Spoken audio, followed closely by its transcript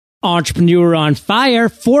Entrepreneur on Fire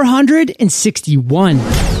 461.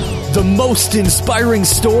 The most inspiring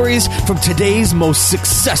stories from today's most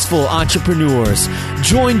successful entrepreneurs.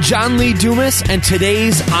 Join John Lee Dumas and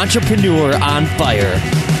today's Entrepreneur on Fire.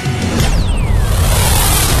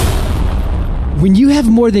 When you have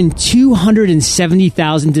more than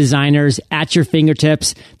 270,000 designers at your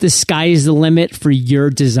fingertips, the sky is the limit for your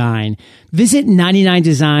design. Visit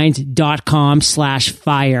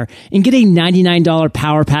 99designs.com/fire and get a $99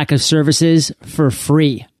 power pack of services for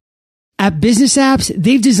free. At Business Apps,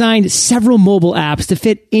 they've designed several mobile apps to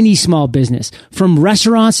fit any small business, from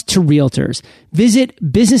restaurants to realtors. Visit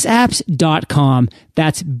businessapps.com.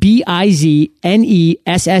 That's BIZNESS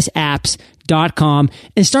apps.com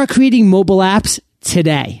and start creating mobile apps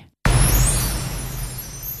today.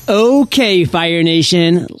 Okay, Fire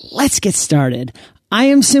Nation, let's get started. I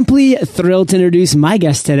am simply thrilled to introduce my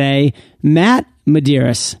guest today, Matt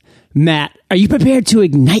Medeiros. Matt, are you prepared to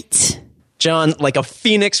ignite? John, like a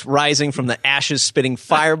phoenix rising from the ashes spitting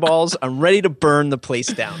fireballs, I'm ready to burn the place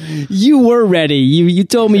down. You were ready. You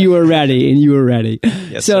told me you were ready, and you were ready.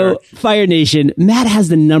 Yes, so, sir. Fire Nation, Matt has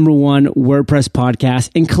the #1 WordPress podcast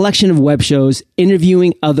and collection of web shows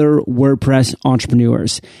interviewing other WordPress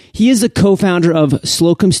entrepreneurs. He is the co-founder of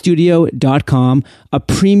slocumstudio.com, a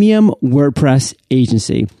premium WordPress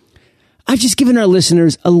agency. I've just given our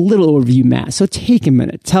listeners a little overview, Matt, so take a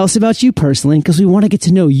minute. Tell us about you personally, because we want to get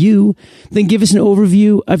to know you. Then give us an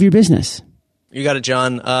overview of your business. You got it,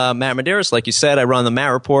 John. Matt Medeiros, like you said, I run the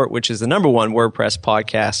Matt Report, which is the #1 WordPress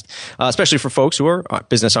podcast, especially for folks who are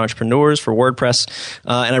business entrepreneurs for WordPress.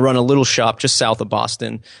 And I run a little shop just south of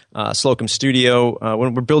Boston, Slocum Studio.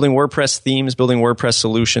 When we're building WordPress themes, building WordPress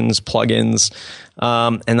solutions, plugins.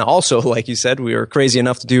 And also, like you said, we are crazy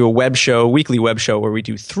enough to do a weekly web show where we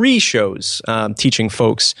do 3 shows teaching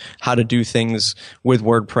folks how to do things with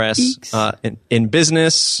WordPress in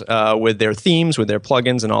business, with their themes, with their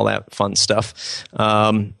plugins, and all that fun stuff.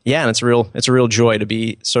 And it's a real joy to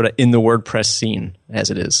be sort of in the WordPress scene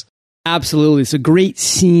as it is. Absolutely. It's a great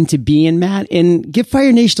scene to be in, Matt. And give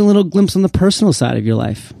Fire Nation a little glimpse on the personal side of your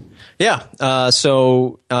life. Yeah. I'd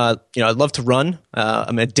love to run.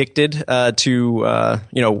 I'm addicted to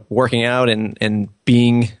working out and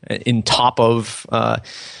being in top of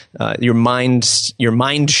your mind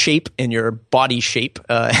shape and your body shape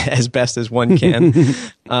as best as one can.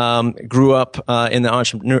 Grew up in the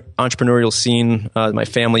entrepreneurial scene. My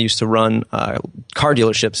family used to run car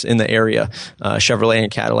dealerships in the area, Chevrolet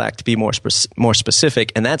and Cadillac to be more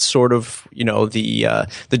specific, and that's sort of the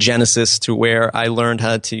genesis to where I learned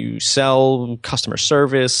how to sell, customer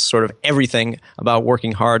service, sort of everything about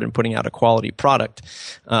working hard and putting out a quality product.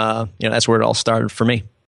 That's where it all started for me.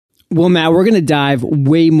 Well, Matt, we're going to dive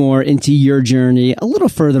way more into your journey a little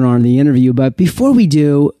further on in the interview. But before we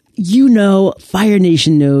do, Fire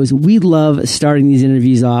Nation knows we love starting these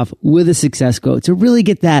interviews off with a success quote to really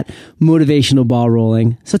get that motivational ball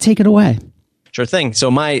rolling. So take it away. Sure thing. So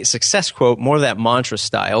my success quote, more of that mantra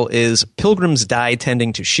style, is "Pilgrims die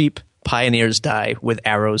tending to sheep, pioneers die with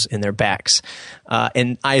arrows in their backs."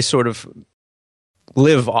 And I sort of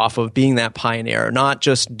live off of being that pioneer, not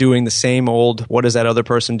just doing the same old, what is that other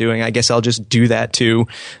person doing? I guess I'll just do that too.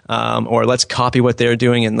 Or let's copy what they're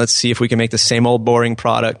doing and let's see if we can make the same old boring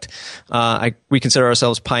product. We consider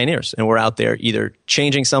ourselves pioneers, and we're out there either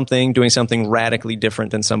changing something, doing something radically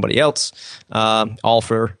different than somebody else, all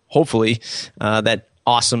for hopefully that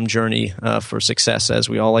awesome journey for success as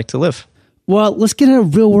we all like to live. Well, let's get a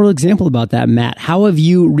real world example about that, Matt. How have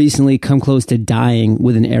you recently come close to dying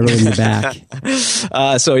with an arrow in your back?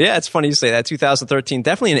 It's funny you say that. 2013,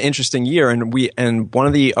 definitely an interesting year. And one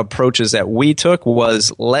of the approaches that we took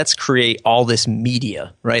was, let's create all this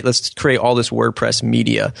media, right? Let's create all this WordPress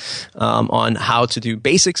media on how to do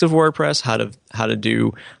basics of WordPress, how to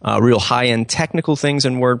do real high-end technical things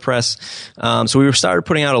in WordPress. So we started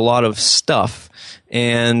putting out a lot of stuff.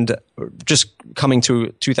 And just coming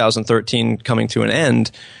to 2013, coming to an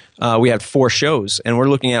end, we had 4 shows, and we're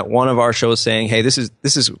looking at one of our shows saying, "Hey, this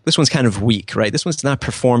one's kind of weak, right? This one's not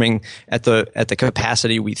performing at the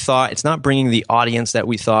capacity we thought. It's not bringing the audience that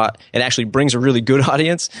we thought. It actually brings a really good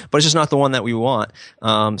audience, but it's just not the one that we want."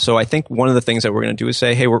 So I think one of the things that we're going to do is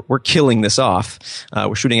say, "Hey, we're killing this off.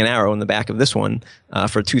 We're shooting an arrow in the back of this one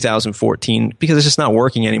for 2014 because it's just not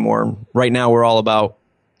working anymore." Right now, we're all about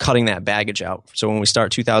cutting that baggage out. So when we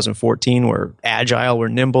start 2014, we're agile, we're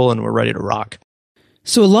nimble, and we're ready to rock.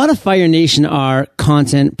 So a lot of Fire Nation are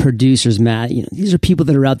content producers, Matt. These are people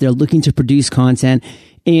that are out there looking to produce content.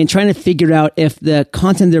 and trying to figure out if the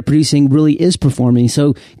content they're producing really is performing.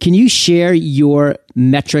 So can you share your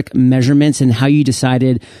metric measurements and how you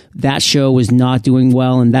decided that show was not doing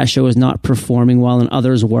well and that show was not performing well and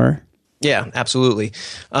others were? Yeah, absolutely.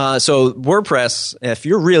 So WordPress, if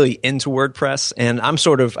you're really into WordPress, and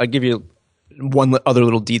I'll give you one other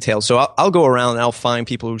little detail. So I'll go around and I'll find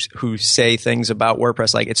people who say things about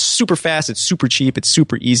WordPress like it's super fast, it's super cheap, it's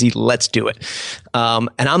super easy, let's do it. And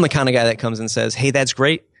I'm the kind of guy that comes and says, hey, that's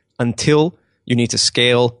great until you need to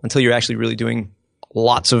scale, until you're actually really doing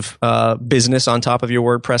lots of business on top of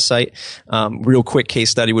your WordPress site. Real quick case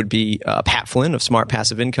study would be Pat Flynn of Smart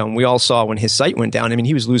Passive Income. We all saw when his site went down. I mean,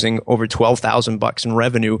 he was losing over $12,000 in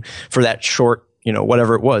revenue for that short,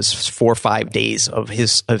 whatever it was, 4 or 5 days of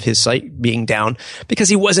his site being down because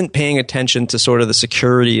he wasn't paying attention to sort of the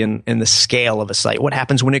security and the scale of a site. What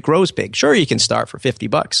happens when it grows big? Sure, you can start for $50,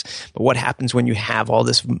 but what happens when you have all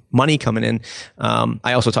this money coming in?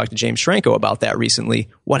 I also talked to James Schranko about that recently.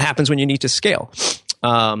 What happens when you need to scale? So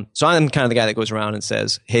I'm kind of the guy that goes around and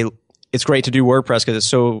says, hey, it's great to do WordPress because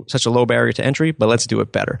it's such a low barrier to entry, but let's do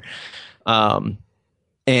it better.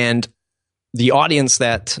 And the audience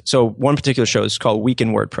so one particular show is called Week in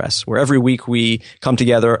WordPress, where every week we come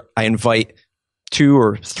together. I invite 2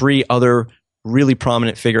 or 3 other really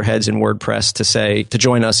prominent figureheads in WordPress to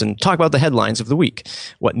join us and talk about the headlines of the week.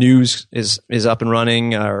 What news is up and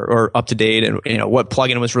running or up to date, and what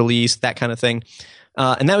plugin was released, that kind of thing.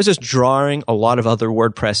 And that was just drawing a lot of other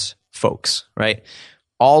WordPress folks, right?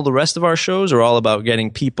 All the rest of our shows are all about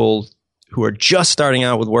getting people who are just starting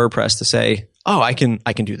out with WordPress to say, oh, I can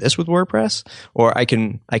do this with WordPress, or I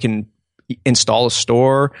can install a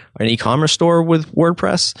store or an e-commerce store with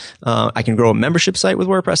WordPress. I can grow a membership site with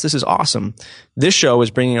WordPress. This is awesome. This show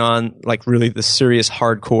is bringing on like really the serious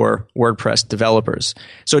hardcore WordPress developers.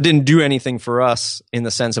 So it didn't do anything for us in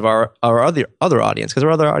the sense of our other audience, because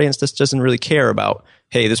our other audience just doesn't really care about,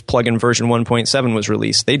 hey, this plugin version 1.7 was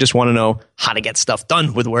released. They just want to know how to get stuff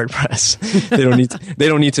done with WordPress. They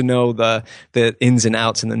don't need to know the ins and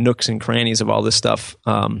outs and the nooks and crannies of all this stuff.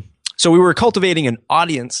 So we were cultivating an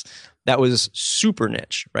audience that was super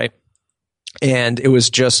niche, right? And it was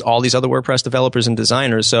just all these other WordPress developers and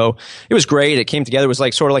designers. So it was great. It came together. It was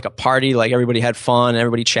like sort of like a party. Like everybody had fun.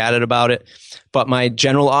 Everybody chatted about it. But my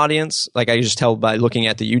general audience, like I just tell by looking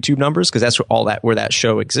at the YouTube numbers, because that's where that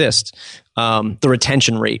show exists. The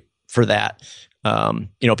retention rate for that,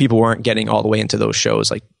 people weren't getting all the way into those shows.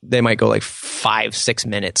 Like they might go like 5-6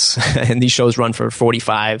 minutes, and these shows run for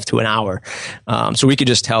 45 to an hour. So we could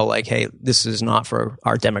just tell like, hey, this is not for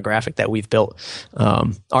our demographic that we've built.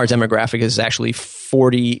 Our demographic is actually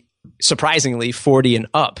 40, surprisingly 40 and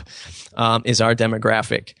up is our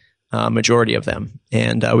demographic. Majority of them,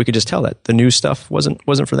 and we could just tell that the new stuff wasn't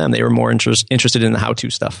for them. They were more interested in the how-to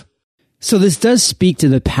stuff. So this does speak to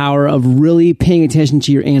the power of really paying attention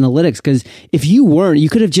to your analytics, because if you weren't, you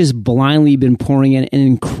could have just blindly been pouring in an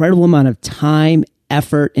incredible amount of time,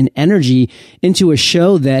 effort, and energy into a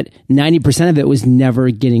show that 90% of it was never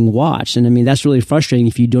getting watched. And I mean, that's really frustrating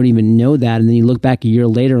if you don't even know that, and then you look back a year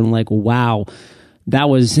later and like, wow, that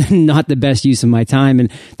was not the best use of my time.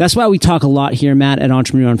 And that's why we talk a lot here, Matt, at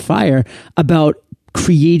Entrepreneur on Fire about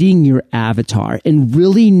creating your avatar and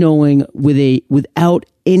really knowing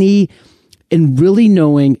really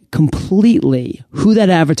knowing completely who that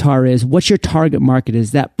avatar is, what your target market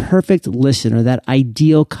is, that perfect listener, that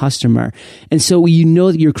ideal customer. And so you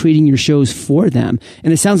know that you're creating your shows for them.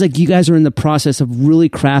 And it sounds like you guys are in the process of really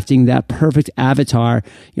crafting that perfect avatar,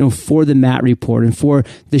 for the Matt Report and for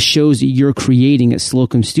the shows that you're creating at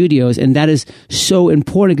Slocum Studios. And that is so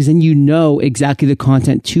important, because then you know exactly the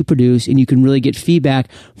content to produce and you can really get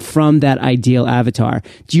feedback from that ideal avatar.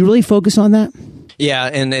 Do you really focus on that? Yeah,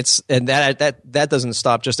 and that doesn't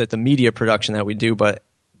stop just at the media production that we do, but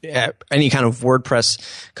any kind of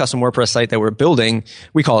custom WordPress site that we're building,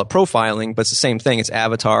 we call it profiling, but it's the same thing. It's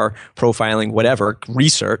avatar profiling, whatever,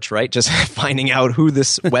 research, right? Just finding out who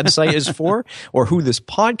this website is for or who this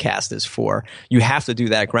podcast is for. You have to do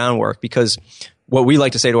that groundwork, because what we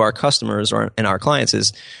like to say to our customers and our clients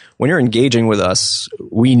is, when you're engaging with us,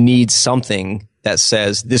 we need something that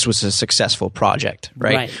says this was a successful project,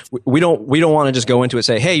 right? We don't want to just go into it and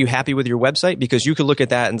say, hey, you happy with your website? Because you could look at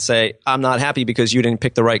that and say, I'm not happy because you didn't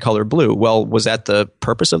pick the right color blue. Well, was that the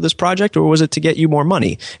purpose of this project, or was it to get you more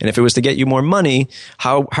money? And if it was to get you more money,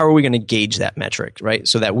 how are we going to gauge that metric, right?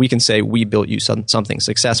 So that we can say we built you something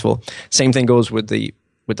successful. Same thing goes with the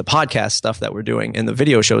podcast stuff that we're doing and the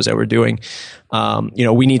video shows that we're doing.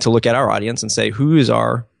 We need to look at our audience and say, who is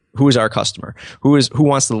our who is our customer? Who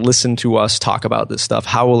wants to listen to us talk about this stuff?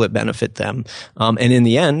 How will it benefit them? And in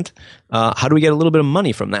the end, how do we get a little bit of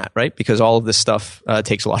money from that, right? Because all of this stuff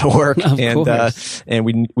takes a lot of work, and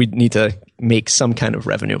we need to make some kind of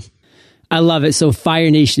revenue. I love it. So Fire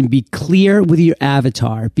Nation, be clear with your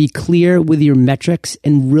avatar, be clear with your metrics,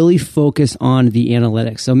 and really focus on the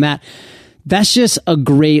analytics. So Matt, that's just a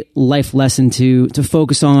great life lesson to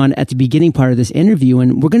focus on at the beginning part of this interview.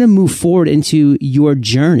 And we're going to move forward into your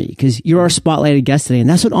journey, because you're our spotlighted guest today. And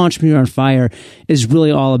that's what Entrepreneur on Fire is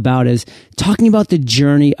really all about, is talking about the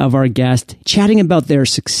journey of our guest, chatting about their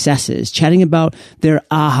successes, chatting about their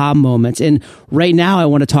aha moments. And right now I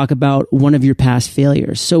want to talk about one of your past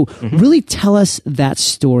failures. So really tell us that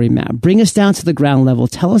story, Matt. Bring us down to the ground level.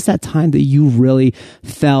 Tell us that time that you really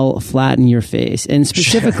fell flat in your face, and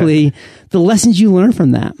specifically the lessons you learned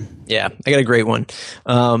from that. Yeah, I got a great one.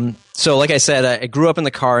 So like I said, I grew up in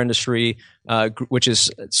the car industry, which is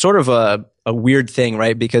sort of a weird thing,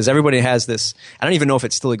 right? Because everybody has this, I don't even know if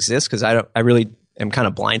it still exists, because I really am kind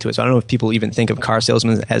of blind to it. So I don't know if people even think of car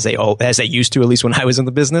salesmen as they used to, at least when I was in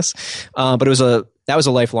the business. But that was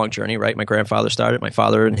a lifelong journey, right? My grandfather started, my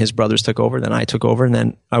father and his brothers took over, then I took over, and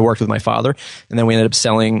then I worked with my father. And then we ended up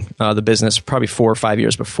selling the business probably 4 or 5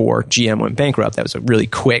 years before GM went bankrupt. That was a really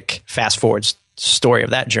quick fast forward story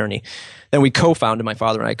of that journey. Then my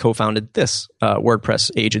father and I co-founded this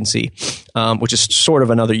WordPress agency, which is sort of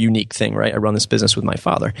another unique thing, right? I run this business with my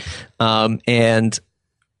father. And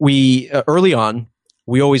we, early on,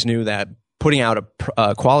 we always knew that putting out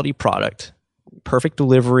a quality product, perfect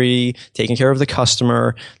delivery, taking care of the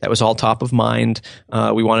customer, that was all top of mind.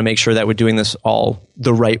 We want to make sure that we're doing this all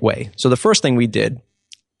the right way. So the first thing we did,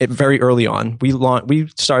 very early on, we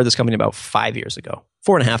started this company about 5 years ago,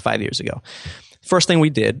 4.5, 5 years ago. First thing we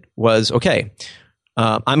did was, okay,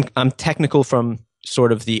 I'm technical from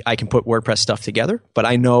sort of I can put WordPress stuff together, but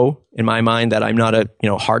I know in my mind that I'm not a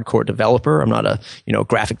hardcore developer. I'm not a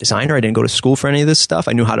graphic designer. I didn't go to school for any of this stuff.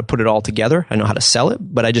 I knew how to put it all together. I know how to sell it,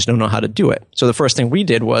 but I just don't know how to do it. So the first thing we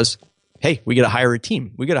did was, hey, we got to hire a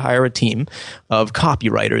team. We got to hire a team of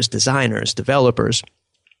copywriters, designers, developers,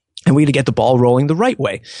 and we got to get the ball rolling the right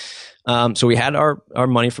way. So we had our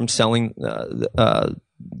money from selling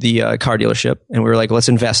the car dealership, and we were like, let's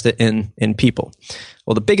invest it in people.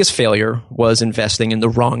 Well, the biggest failure was investing in the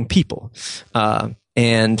wrong people.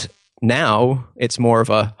 And now it's more of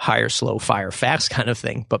a hire slow, fire fast kind of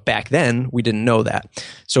thing. But back then we didn't know that.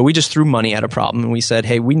 So we just threw money at a problem, and we said,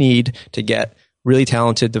 hey, we need to get really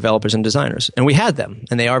talented developers and designers. And we had them,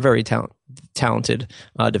 and they are very talented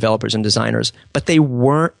developers and designers, but they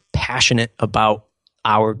weren't passionate about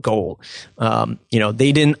our goal.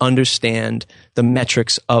 They didn't understand the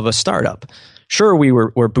metrics of a startup. Sure, we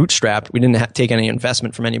were bootstrapped. We didn't take any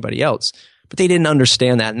investment from anybody else, but they didn't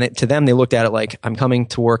understand that. And to them, they looked at it like, I'm coming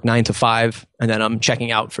to work 9 to 5, and then I'm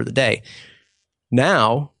checking out for the day.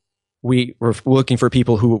 Now we're looking for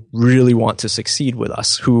people who really want to succeed with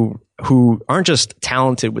us, who aren't just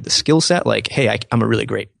talented with the skill set, like, hey, I'm a really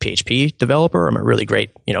great PHP developer, I'm a really great,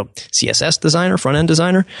 CSS designer, front end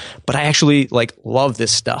designer, but I actually love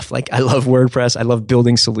this stuff. Like, I love WordPress, I love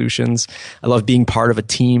building solutions, I love being part of a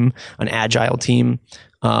team, an agile team,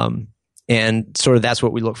 and sort of that's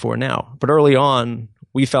what we look for now. But early on,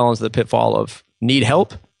 we fell into the pitfall of need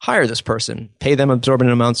help, hire this person, pay them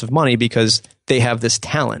exorbitant amounts of money because they have this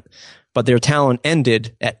talent. But their talent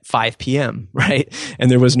ended at 5 p.m., right?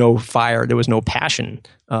 And there was no fire, there was no passion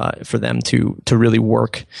for them to really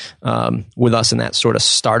work with us in that sort of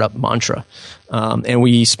startup mantra. And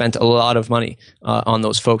we spent a lot of money on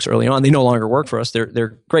those folks early on. They no longer work for us.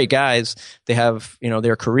 They're great guys. They have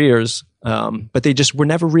their careers, but they just were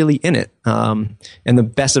never really in it. And the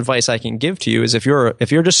best advice I can give to you is if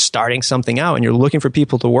you're just starting something out and you're looking for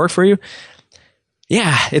people to work for you,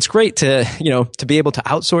 yeah, it's great to be able to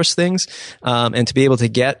outsource things and to be able to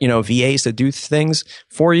get VAs to do things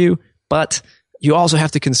for you, but you also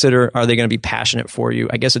have to consider, are they going to be passionate for you?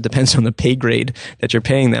 I guess it depends on the pay grade that you're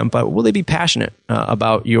paying them, but will they be passionate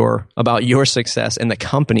about your success and the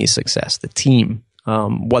company's success, the team,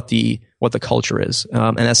 what the culture is,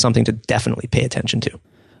 and that's something to definitely pay attention to.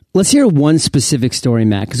 Let's hear one specific story,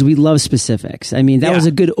 Matt, because we love specifics. I mean, that was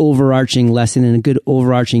a good overarching lesson and a good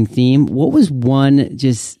overarching theme. What was one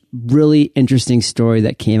just really interesting story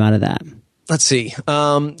that came out of that? Let's see.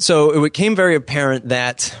 So it became very apparent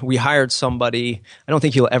that we hired somebody, I don't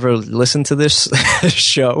think he'll ever listen to this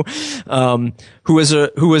show, who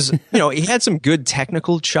was, he had some good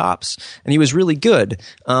technical chops and he was really good.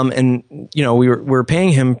 And we were paying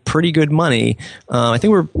him pretty good money. I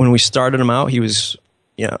think when we started him out, he was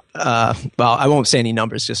well, I won't say any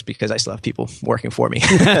numbers just because I still have people working for me.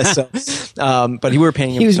 But we were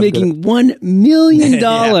paying him. He was making $1 million.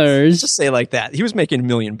 Yeah, just say it like that. He was making $1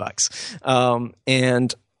 million.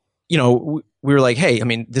 And we were like, hey, I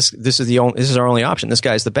mean, this is our only option. This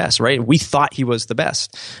guy's the best, right? We thought he was the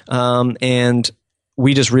best. And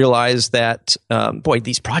we just realized that,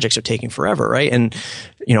 these projects are taking forever, right? And,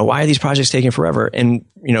 why are these projects taking forever? And,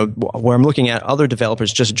 where I'm looking at other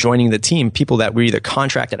developers just joining the team, people that we either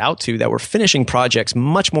contracted out to that were finishing projects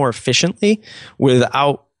much more efficiently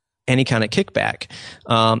without any kind of kickback.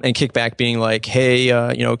 And kickback being like, hey,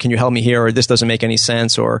 can you help me here? Or this doesn't make any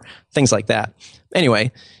sense, or things like that.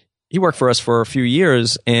 Anyway, he worked for us for a few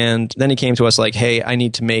years, and then he came to us like, hey, I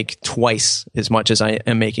need to make twice as much as I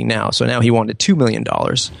am making now. So now he wanted $2 million.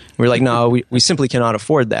 We're like, no, we simply cannot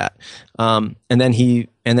afford that. And then he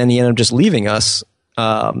ended up just leaving us.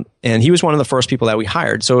 And he was one of the first people that we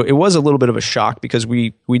hired. So it was a little bit of a shock because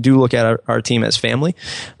we do look at our team as family.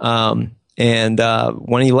 And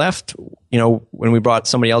when he left, when we brought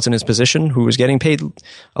somebody else in his position who was getting paid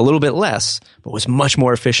a little bit less, but was much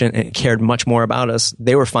more efficient and cared much more about us,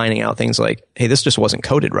 they were finding out things like, hey, this just wasn't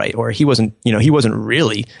coded right, or he wasn't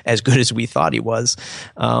really as good as we thought he was.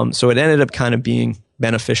 So it ended up kind of being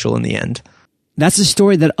beneficial in the end. That's a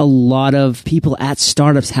story that a lot of people at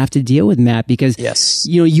startups have to deal with, Matt, because yes,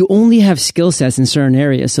 you only have skill sets in certain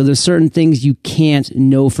areas. So there's certain things you can't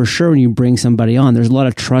know for sure when you bring somebody on. There's a lot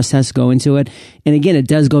of trust has to go into it. And again, it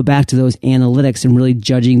does go back to those analytics and really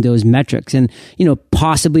judging those metrics. And,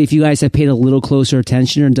 possibly if you guys have paid a little closer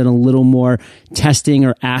attention or done a little more testing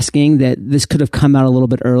or asking, that this could have come out a little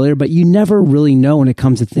bit earlier, but you never really know when it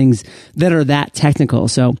comes to things that are that technical.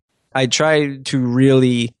 So I try to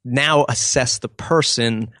really now assess the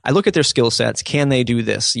person. I look at their skill sets. Can they do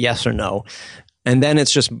this? Yes or no? And then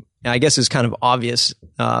it's just, I guess it's kind of obvious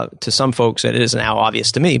to some folks that it is now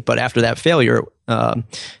obvious to me. But after that failure,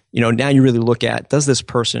 now you really look at, does this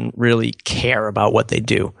person really care about what they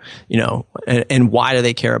do? And why do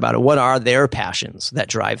they care about it? What are their passions that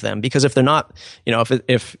drive them? Because if they're not,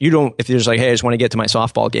 if you're just like, hey, I just want to get to my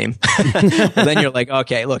softball game, well, then you're like,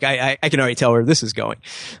 okay, look, I can already tell where this is going.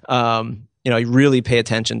 You really pay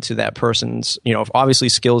attention to that person's, obviously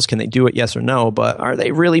skills, can they do it? Yes or no, but are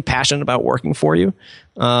they really passionate about working for you?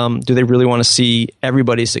 Do they really want to see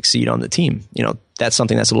everybody succeed on the team? That's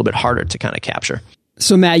something that's a little bit harder to kind of capture.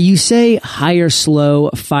 So Matt, you say hire slow,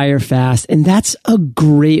 fire fast, and that's a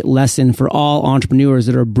great lesson for all entrepreneurs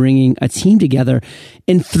that are bringing a team together.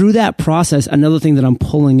 And through that process, another thing that I'm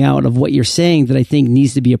pulling out of what you're saying that I think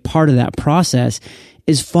needs to be a part of that process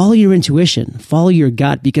is follow your intuition, follow your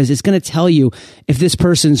gut, because it's going to tell you if this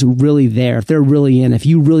person's really there, if they're really in, if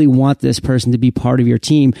you really want this person to be part of your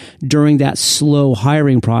team during that slow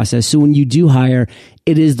hiring process. So when you do hire,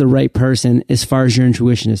 it is the right person as far as your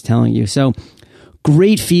intuition is telling you. So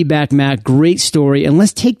great feedback, Matt. Great story. And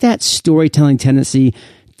let's take that storytelling tendency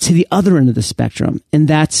to the other end of the spectrum. And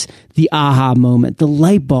that's the aha moment, the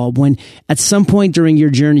light bulb, when at some point during your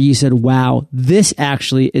journey, you said, wow, this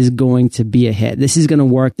actually is going to be a hit. This is going to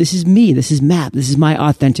work. This is me. This is Matt. This is my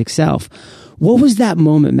authentic self. What was that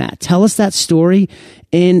moment, Matt? Tell us that story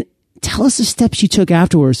and tell us the steps you took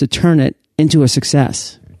afterwards to turn it into a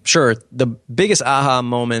success. Sure. The biggest aha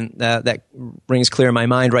moment that rings clear in my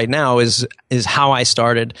mind right now is how I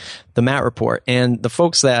started the Matt Report. And the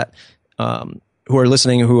folks that who are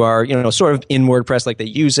listening, who are sort of in WordPress, like they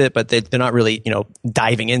use it, but they're not really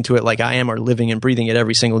diving into it like I am, or living and breathing it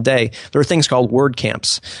every single day. There are things called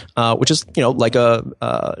WordCamps, which is like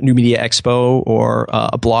a New Media Expo or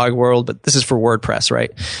a blog world, but this is for WordPress,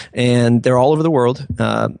 right? And they're all over the world.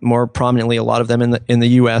 More prominently, a lot of them in the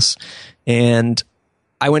US. And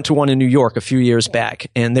I went to one in New York a few years back,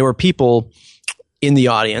 and there were people in the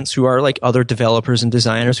audience who are like other developers and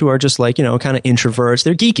designers who are just like, kind of introverts.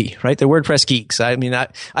 They're geeky, right? They're WordPress geeks. I mean, I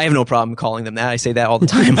have no problem calling them that. I say that all the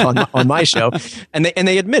time on my show, and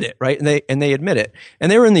they admit it, right? And they admit it.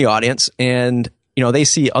 And they were in the audience, and they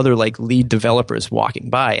see other like lead developers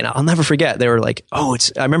walking by, and I'll never forget. They were like, I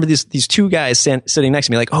remember these two guys sitting next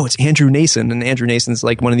to me, like, oh, it's Andrew Nason. And Andrew Nason's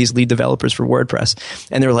like one of these lead developers for WordPress.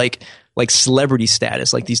 And they're like celebrity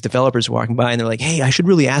status, like these developers walking by, and they're like, hey, I should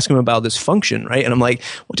really ask him about this function, right? And I'm like,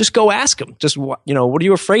 well, just go ask him. Just, what are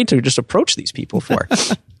you afraid to just approach these people for?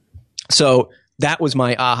 So that was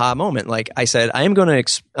my aha moment. Like I said, I'm going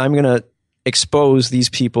to expose these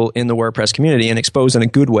people in the WordPress community, and expose in a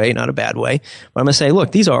good way, not a bad way. But I'm going to say,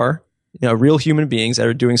 look, these are real human beings that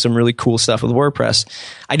are doing some really cool stuff with WordPress.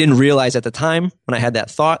 I didn't realize at the time when I had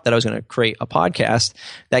that thought that I was going to create a podcast.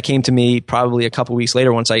 That came to me probably a couple weeks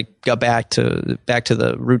later once I got back to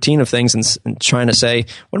the routine of things and trying to say,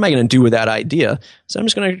 what am I going to do with that idea? So I'm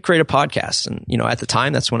just going to create a podcast. And, at the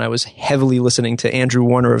time, that's when I was heavily listening to Andrew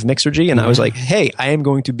Warner of Mixergy. And I was like, hey, I am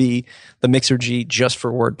going to be the Mixergy just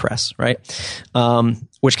for WordPress, right?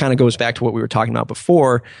 Which kind of goes back to what we were talking about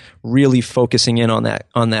before, really focusing in on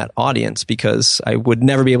that audience, because I would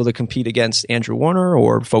never be able to compete against Andrew Warner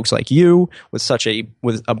or folks like you with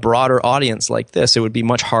a broader audience like this. It would be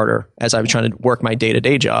much harder as I was trying to work my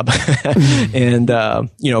day-to-day job. And,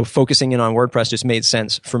 focusing in on WordPress just made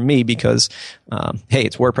sense for me because, hey,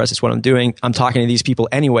 it's WordPress. It's what I'm doing. I'm talking to these people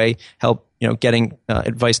anyway, getting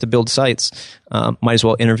advice to build sites. Might as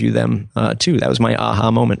well interview them too. That was my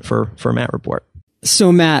aha moment for Matt Report.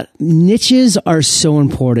 So Matt, niches are so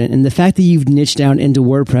important. And the fact that you've niched down into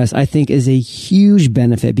WordPress, I think is a huge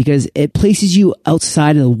benefit because it places you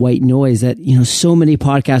outside of the white noise that, so many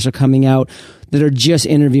podcasts are coming out that are just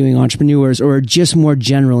interviewing entrepreneurs or are just more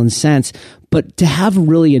general in sense. But to have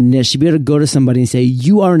really a niche, to be able to go to somebody and say,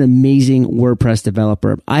 you are an amazing WordPress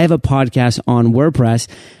developer. I have a podcast on WordPress.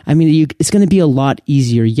 I mean, it's going to be a lot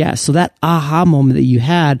easier. Yes. So that aha moment that you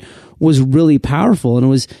had was really powerful. And it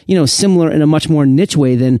was, similar in a much more niche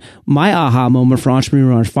way than my aha moment for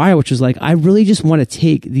Entrepreneur on Fire, which was like, I really just want to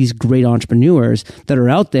take these great entrepreneurs that are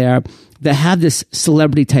out there that have this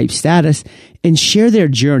celebrity type status and share their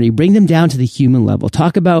journey, bring them down to the human level.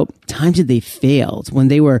 Talk about times that they failed, when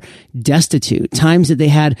they were destitute, times that they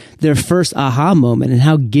had their first aha moment and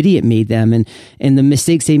how giddy it made them and the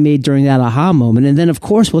mistakes they made during that aha moment. And then of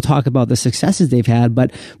course we'll talk about the successes they've had,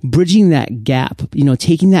 but bridging that gap,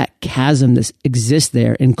 taking that chasm that exists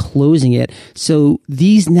there and closing it. So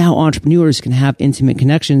these now entrepreneurs can have intimate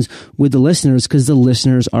connections with the listeners because the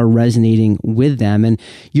listeners are resonating with them. And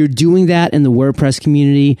you're doing that in the WordPress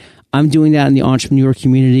community. I'm doing that in the entrepreneur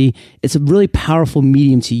community. It's a really powerful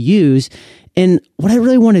medium to use. And what I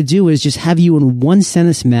really want to do is just have you in one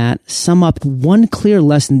sentence, Matt, sum up one clear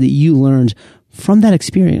lesson that you learned from that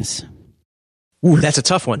experience. Ooh, that's a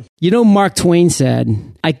tough one. Mark Twain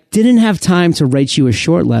said, I didn't have time to write you a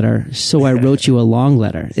short letter, so I wrote you a long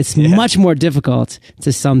letter. It's much more difficult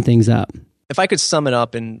to sum things up. If I could sum it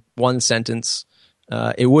up in one sentence,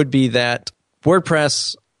 it would be that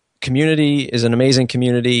WordPress community is an amazing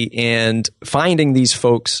community, and finding these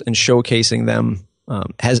folks and showcasing them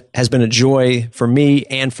has been a joy for me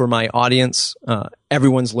and for my audience.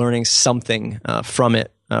 Everyone's learning something from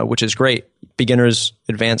it, which is great. Beginners,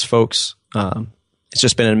 advanced folks. It's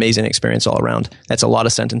just been an amazing experience all around. That's a lot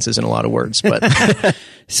of sentences and a lot of words. But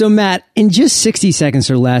So Matt, in just 60 seconds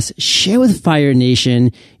or less, share with Fire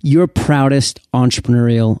Nation your proudest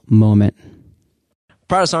entrepreneurial moment.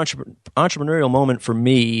 Proudest entrepreneurial moment for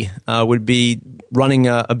me would be running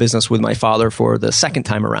a business with my father for the second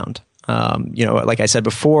time around. Like I said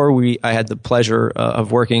before, I had the pleasure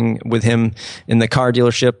of working with him in the car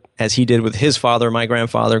dealership as he did with his father, my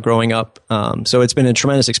grandfather, growing up. So it's been a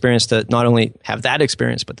tremendous experience to not only have that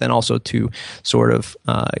experience, but then also to sort of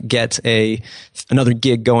get another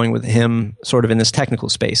gig going with him sort of in this technical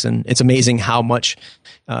space. And it's amazing how much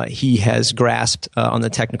he has grasped on the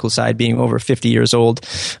technical side. Being over 50 years old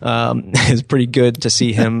is pretty good to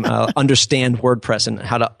see him understand WordPress and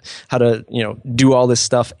how to do all this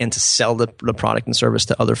stuff and to sell the product and service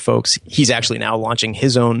to other folks. He's actually now launching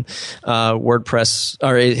his own WordPress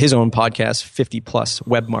or his own podcast, 50 plus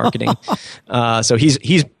web marketing. So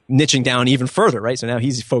he's niching down even further, right? So now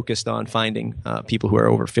he's focused on finding people who are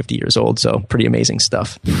over 50 years old. So pretty amazing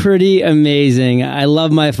stuff. Pretty amazing. I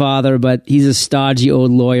love my father, but he's a stodgy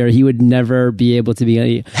old lawyer. He would never be able to be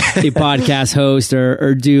a podcast host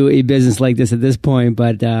or do a business like this at this point.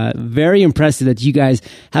 But very impressive that you guys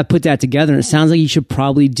have put that together. And it sounds like you should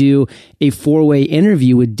probably do a 4-way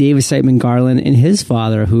interview with David Siteman Garland and his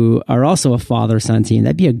father, who are also a father-son team.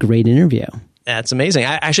 That'd be a great interview. That's amazing.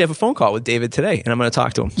 I actually have a phone call with David today, and I'm going to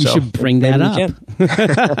talk to him. You should bring that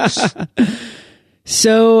up.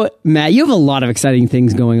 So, Matt, you have a lot of exciting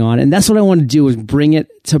things going on, and that's what I want to do is bring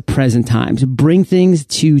it to present times, bring things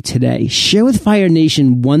to today. Share with Fire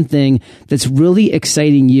Nation one thing that's really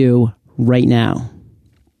exciting you right now.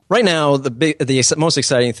 Right now, the most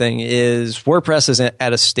exciting thing is WordPress is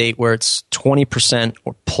at a state where it's 20%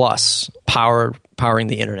 or plus powering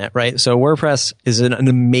the internet, right? So WordPress is an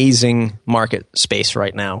amazing market space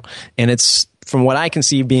right now. And it's, from what I can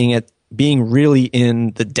see, being really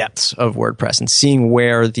in the depths of WordPress and seeing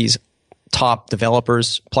where these top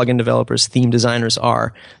developers, plugin developers, theme designers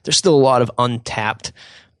are. There's still a lot of untapped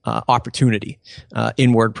opportunity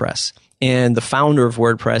in WordPress. And the founder of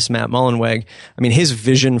WordPress, Matt Mullenweg, I mean, his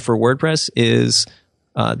vision for WordPress is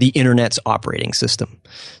the internet's operating system.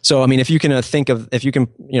 So, I mean, if you can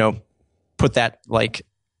put that like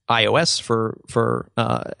iOS for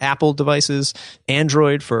Apple devices,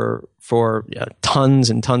 Android for tons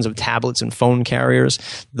and tons of tablets and phone carriers,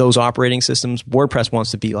 those operating systems, WordPress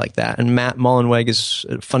wants to be like that. And Matt Mullenweg is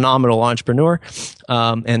a phenomenal entrepreneur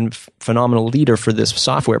and phenomenal leader for this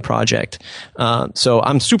software project. So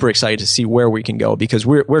I'm super excited to see where we can go, because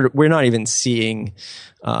we're not even seeing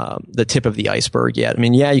the tip of the iceberg yet. I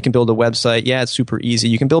mean, yeah, you can build a website. Yeah, it's super easy.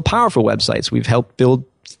 You can build powerful websites. We've helped build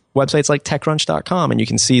websites like TechCrunch.com, and you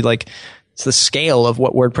can see like it's the scale of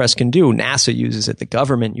what WordPress can do. NASA uses it. The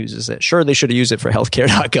government uses it. Sure, they should have used it for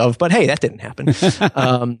healthcare.gov, but hey, that didn't happen.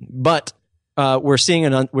 But we're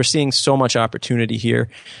seeing so much opportunity here,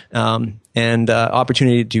 and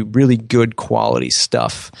opportunity to do really good quality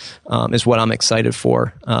stuff is what I'm excited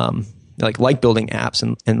for. Like building apps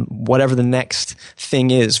and whatever the next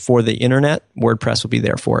thing is for the internet, WordPress will be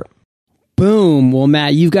there for it. Boom. Well,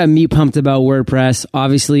 Matt, you've got me pumped about WordPress.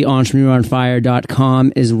 Obviously,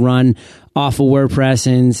 entrepreneuronfire.com is run off of WordPress,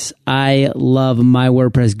 and I love my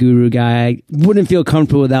WordPress guru guy. I wouldn't feel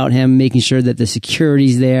comfortable without him making sure that the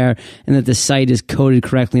security's there and that the site is coded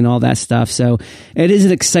correctly and all that stuff. So it is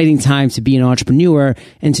an exciting time to be an entrepreneur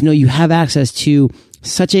and to know you have access to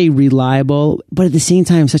such a reliable, but at the same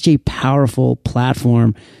time, such a powerful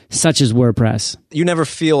platform such as WordPress. You never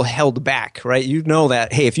feel held back, right? You know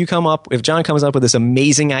that, hey, if John comes up with this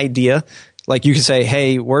amazing idea, like you can say,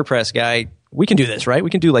 hey, WordPress guy, we can do this, right? We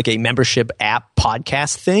can do like a membership app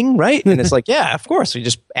podcast thing, right? And it's like, yeah, of course. We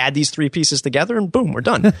just add these three pieces together and boom, we're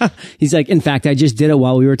done. He's like, in fact, I just did it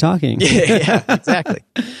while we were talking. Yeah, exactly.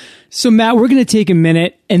 So Matt, we're going to take a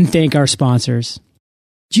minute and thank our sponsors.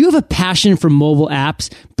 Do you have a passion for mobile apps,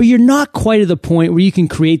 but you're not quite at the point where you can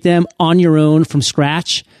create them on your own from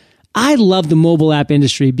scratch? I love the mobile app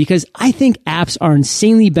industry because I think apps are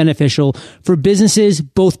insanely beneficial for businesses,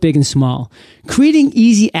 both big and small. Creating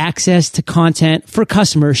easy access to content for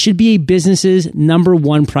customers should be a business's number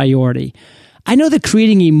one priority. I know that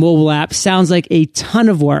creating a mobile app sounds like a ton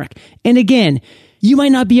of work. And again, you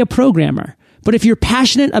might not be a programmer. But if you're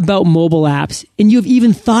passionate about mobile apps and you've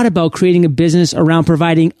even thought about creating a business around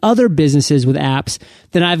providing other businesses with apps,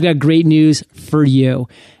 then I've got great news for you.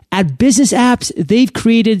 At Business Apps, they've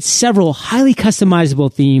created several highly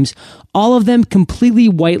customizable themes, all of them completely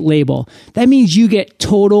white label. That means you get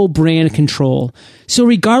total brand control. So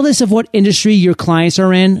regardless of what industry your clients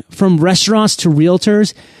are in, from restaurants to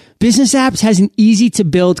realtors, Business Apps has an easy to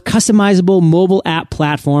build customizable mobile app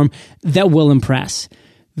platform that will impress.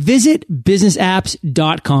 Visit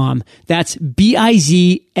businessapps.com. That's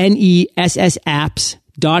BIZNESS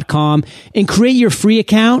apps.com and create your free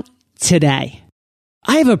account today.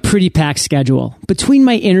 I have a pretty packed schedule. Between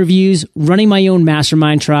my interviews, running my own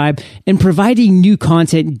mastermind tribe, and providing new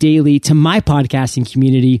content daily to my podcasting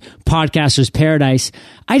community, Podcasters Paradise,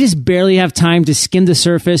 I just barely have time to skim the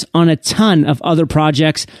surface on a ton of other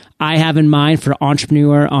projects I have in mind for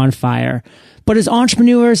Entrepreneur on Fire. But as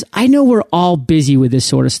entrepreneurs, I know we're all busy with this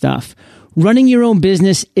sort of stuff. Running your own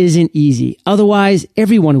business isn't easy. Otherwise,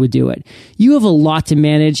 everyone would do it. You have a lot to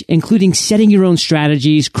manage, including setting your own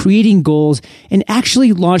strategies, creating goals, and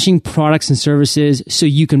actually launching products and services so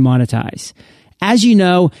you can monetize. As you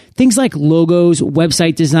know, things like logos,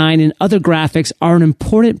 website design, and other graphics are an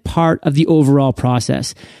important part of the overall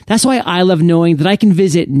process. That's why I love knowing that I can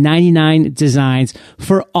visit 99 Designs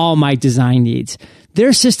for all my design needs.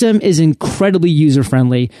 Their system is incredibly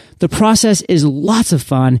user-friendly. The process is lots of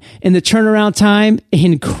fun, and the turnaround time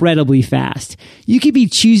incredibly fast. You could be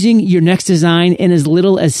choosing your next design in as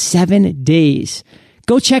little as 7 days.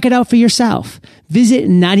 Go check it out for yourself. Visit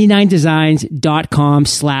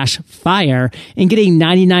 99designs.com/fire and get a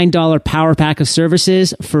 $99 power pack of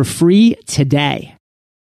services for free today.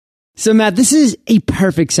 So Matt, this is a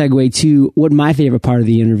perfect segue to what my favorite part of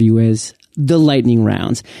the interview is. The lightning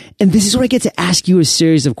rounds. And this is where I get to ask you a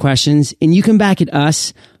series of questions and you come back at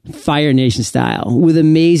us Fire Nation style with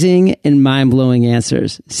amazing and mind-blowing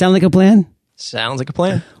answers. Sound like a plan? Sounds like a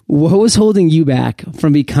plan. What was holding you back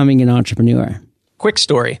from becoming an entrepreneur? Quick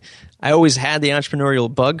story. I always had the entrepreneurial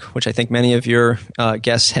bug, which I think many of your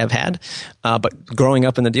guests have had. But growing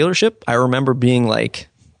up in the dealership, I remember being like,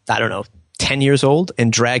 10 years old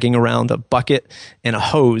and dragging around a bucket and a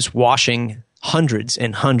hose, washing hundreds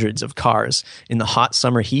and hundreds of cars in the hot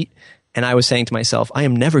summer heat. And I was saying to myself, I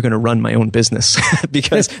am never going to run my own business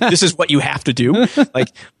because this is what you have to do. Like,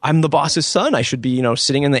 I'm the boss's son. I should be,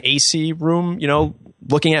 sitting in the AC room,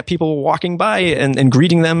 looking at people walking by and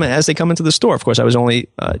greeting them as they come into the store. Of course, I was only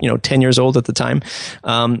 10 years old at the time,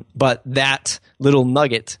 but that little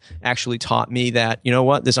nugget actually taught me that, you know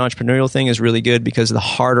what, this entrepreneurial thing is really good, because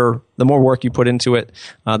the more work you put into it,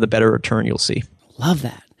 the better return you'll see. Love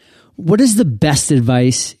that. What is the best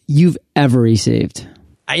advice you've ever received?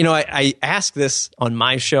 I ask this on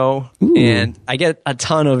my show, and I get a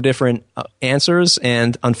ton of different answers.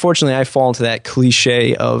 And unfortunately, I fall into that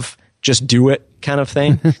cliche of just do it kind of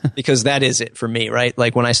thing, because that is it for me, right?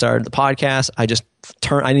 Like when I started the podcast, I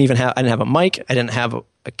didn't have a mic. I didn't have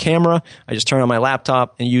a camera. I just turned on my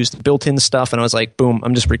laptop and used the built-in stuff. And I was like, boom,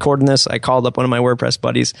 I'm just recording this. I called up one of my WordPress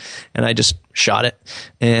buddies and I just shot it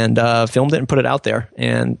and filmed it and put it out there.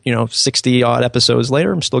 And, 60 odd episodes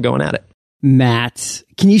later, I'm still going at it. Matt,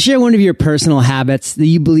 can you share one of your personal habits that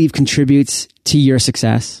you believe contributes to your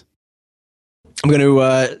success? I'm going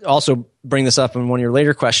to also bring this up in one of your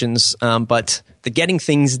later questions, but the getting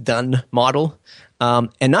things done model,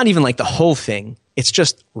 and not even like the whole thing. It's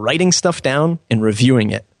just writing stuff down and reviewing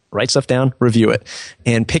it. Write stuff down, review it.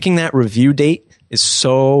 And picking that review date is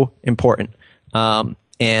so important.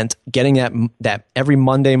 And getting that every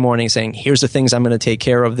Monday morning, saying, here's the things I'm going to take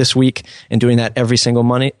care of this week, and doing that every single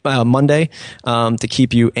Monday to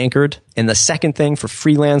keep you anchored. And the second thing for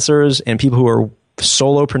freelancers and people who are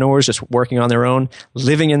solopreneurs just working on their own,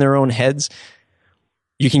 living in their own heads,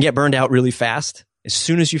 you can get burned out really fast. As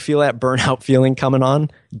soon as you feel that burnout feeling coming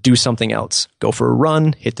on, do something else. Go for a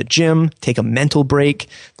run, hit the gym, take a mental break.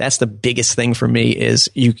 That's the biggest thing for me, is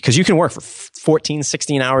because you can work for 14,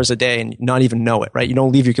 16 hours a day and not even know it, right? You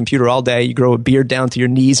don't leave your computer all day. You grow a beard down to your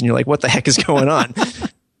knees and you're like, what the heck is going on?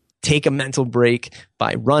 Take a mental break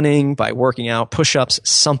by running, by working out, push-ups,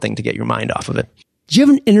 something to get your mind off of it. Do you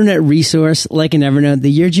have an internet resource like an Evernote that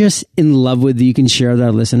you're just in love with that you can share with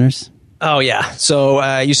our listeners? Oh, yeah. So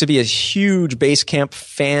I used to be a huge Basecamp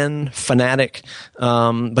fanatic,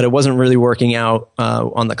 but it wasn't really working out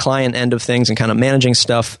on the client end of things and kind of managing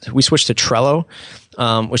stuff. We switched to Trello,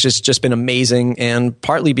 which has just been amazing, and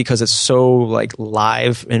partly because it's so like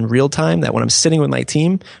live in real time that when I'm sitting with my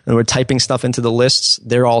team and we're typing stuff into the lists,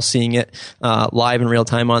 they're all seeing it live in real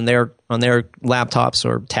time on their laptops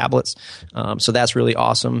or tablets. So that's really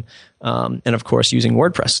awesome. And of course, using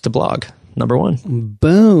WordPress to blog. Number one.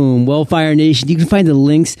 Boom. Well, Fire Nation, you can find the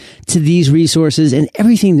links to these resources and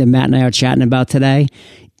everything that Matt and I are chatting about today.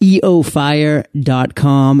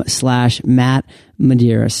 eofire.com/Matt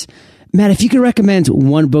Medeiros. Matt, if you could recommend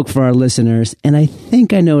one book for our listeners, and I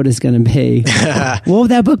think I know what it's going to be, what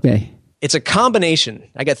would that book be? It's a combination.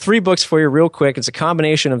 I got 3 books for you real quick. It's a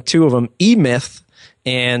combination of 2 of them, E-Myth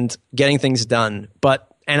and Getting Things Done.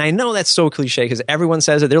 And I know that's so cliche because everyone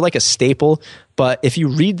says it. They're like a staple. But if you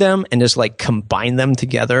read them and just like combine them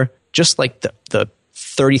together, just like the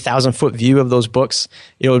 30,000 foot view of those books,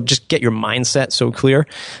 it'll just get your mindset so clear.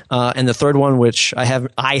 And the third one, which I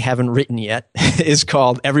haven't written yet, is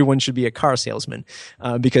called Everyone Should Be a Car Salesman,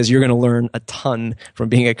 because you're going to learn a ton from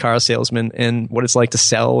being a car salesman and what it's like to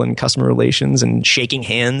sell and customer relations and shaking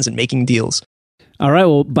hands and making deals. All right.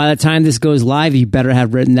 Well, by the time this goes live, you better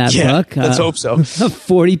have written that book. Let's hope so. A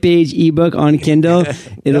 40-page ebook on Kindle.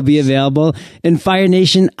 It'll be available. And Fire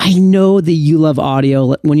Nation, I know that you love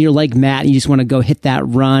audio. When you're like Matt, you just want to go hit that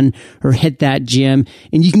run or hit that gym.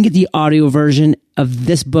 And you can get the audio version of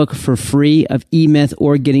this book for free, of E-Myth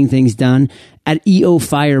or Getting Things Done, at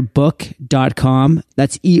eofirebook.com.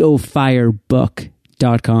 That's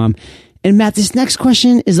eofirebook.com. And Matt, this next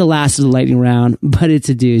question is the last of the lightning round, but it's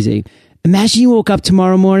a doozy. Imagine you woke up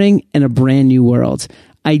tomorrow morning in a brand new world,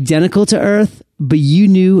 identical to Earth, but you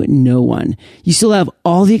knew no one. You still have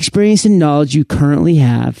all the experience and knowledge you currently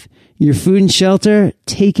have. Your food and shelter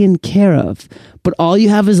taken care of, but all you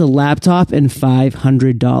have is a laptop and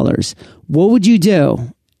 $500. What would you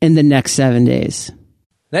do in the next 7 days?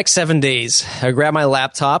 Next 7 days, I would grab my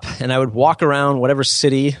laptop and I would walk around whatever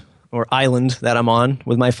city or island that I'm on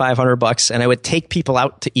with my $500, and I would take people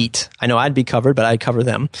out to eat. I know I'd be covered, but I'd cover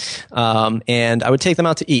them. And I would take them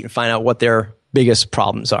out to eat and find out what their biggest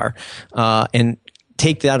problems are. And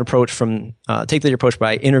take that approach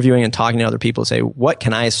by interviewing and talking to other people. Say, what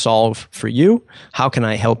can I solve for you? How can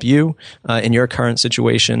I help you in your current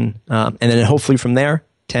situation? And then hopefully from there,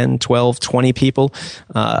 10, 12, 20 people,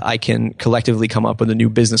 I can collectively come up with a new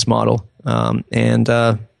business model.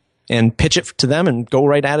 And pitch it to them and go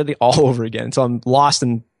right at it all over again. So I'm lost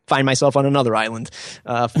in find myself on another island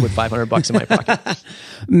with $500 in my pocket.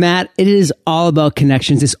 Matt, it is all about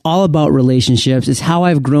connections. It's all about relationships. It's how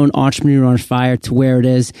I've grown Entrepreneur on Fire to where it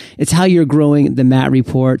is. It's how you're growing the Matt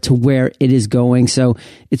Report to where it is going. So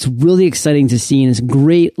it's really exciting to see, and it's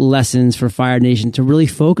great lessons for Fire Nation to really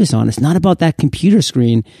focus on. It's not about that computer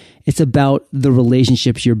screen. It's about the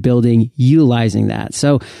relationships you're building, utilizing that.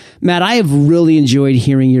 So, Matt, I have really enjoyed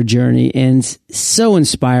hearing your journey, and so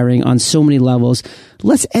inspiring on so many levels.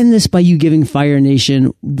 Let's end this by you giving Fire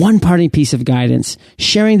Nation one parting piece of guidance,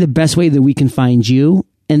 sharing the best way that we can find you,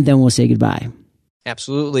 and then we'll say goodbye.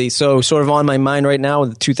 Absolutely. So sort of on my mind right now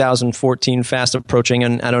with 2014 fast approaching,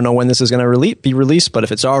 and I don't know when this is going to be released, but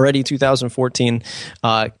if it's already 2014,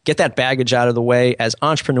 get that baggage out of the way. As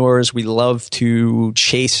entrepreneurs, we love to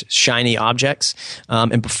chase shiny objects.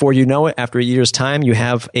 And before you know it, after a year's time, you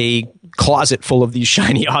have a closet full of these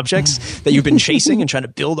shiny objects that you've been chasing and trying to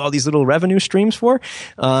build all these little revenue streams for.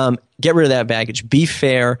 Get rid of that baggage. Be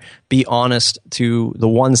fair. Be honest to the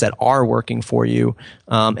ones that are working for you.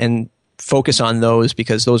 And focus on those,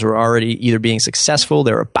 because those are already either being successful,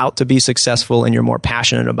 they're about to be successful, and you're more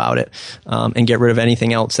passionate about it. And get rid of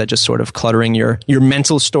anything else that just sort of cluttering your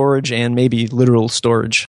mental storage and maybe literal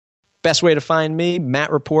storage. Best way to find me,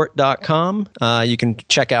 mattreport.com. You can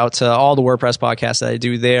check out all the WordPress podcasts that I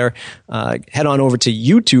do there. Head on over to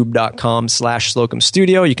youtube.com/Slocum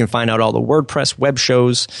Studio. You can find out all the WordPress web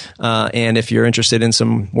shows. And if you're interested in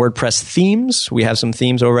some WordPress themes, we have some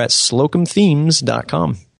themes over at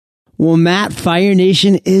slocumthemes.com. Well, Matt, Fire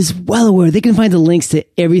Nation is well aware. They can find the links to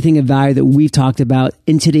everything of value that we've talked about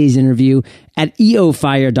in today's interview at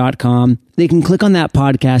eofire.com. They can click on that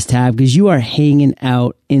podcast tab because you are hanging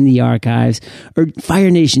out in the archives. Or Fire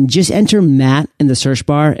Nation, just enter Matt in the search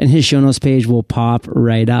bar and his show notes page will pop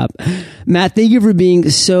right up. Matt, thank you for being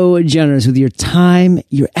so generous with your time,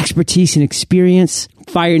 your expertise, and experience.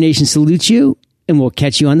 Fire Nation salutes you, and we'll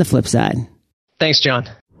catch you on the flip side. Thanks, John.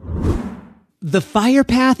 The Fire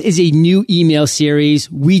Path is a new email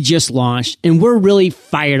series we just launched, and we're really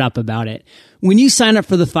fired up about it. When you sign up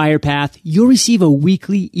for the Fire Path, you'll receive a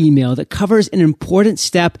weekly email that covers an important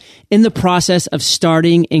step in the process of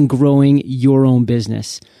starting and growing your own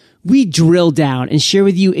business. We drill down and share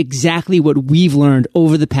with you exactly what we've learned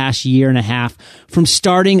over the past year and a half from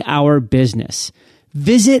starting our business.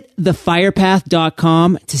 Visit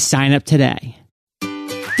thefirepath.com to sign up today.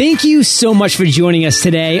 Thank you so much for joining us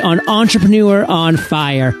today on Entrepreneur on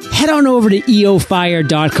Fire. Head on over to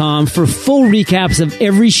eofire.com for full recaps of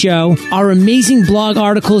every show, our amazing blog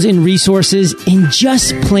articles and resources, and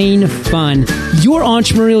just plain fun. Your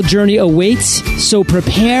entrepreneurial journey awaits, so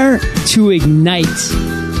prepare to ignite.